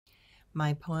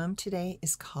My poem today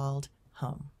is called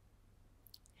Home.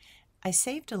 I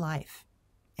saved a life,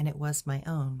 and it was my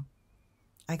own.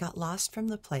 I got lost from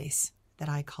the place that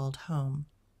I called home.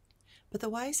 But the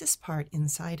wisest part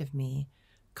inside of me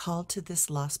called to this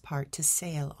lost part to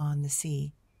sail on the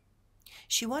sea.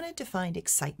 She wanted to find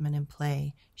excitement and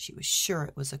play. She was sure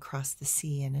it was across the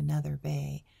sea in another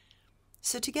bay.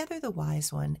 So together the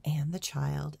wise one and the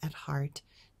child at heart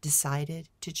decided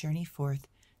to journey forth,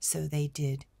 so they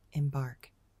did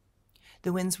embark.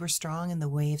 The winds were strong and the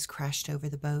waves crashed over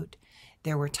the boat.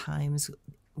 There were times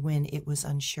when it was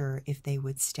unsure if they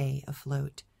would stay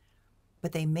afloat.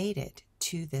 But they made it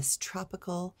to this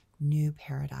tropical new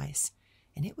paradise,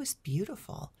 and it was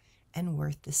beautiful and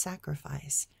worth the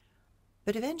sacrifice.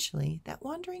 But eventually, that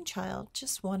wandering child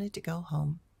just wanted to go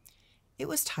home. It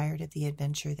was tired of the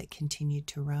adventure that continued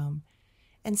to roam,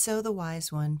 and so the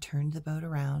wise one turned the boat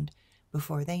around.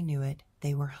 Before they knew it,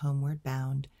 they were homeward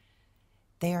bound.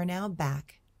 They are now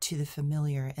back to the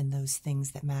familiar and those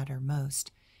things that matter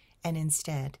most, and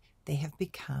instead they have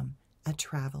become a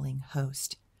traveling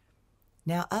host.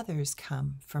 Now others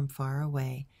come from far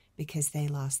away because they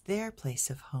lost their place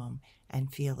of home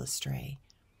and feel astray.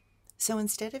 So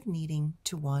instead of needing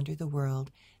to wander the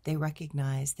world, they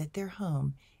recognize that their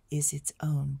home is its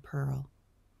own pearl.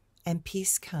 And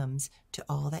peace comes to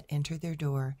all that enter their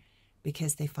door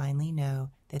because they finally know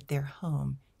that their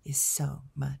home is so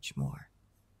much more.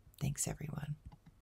 Thanks, everyone.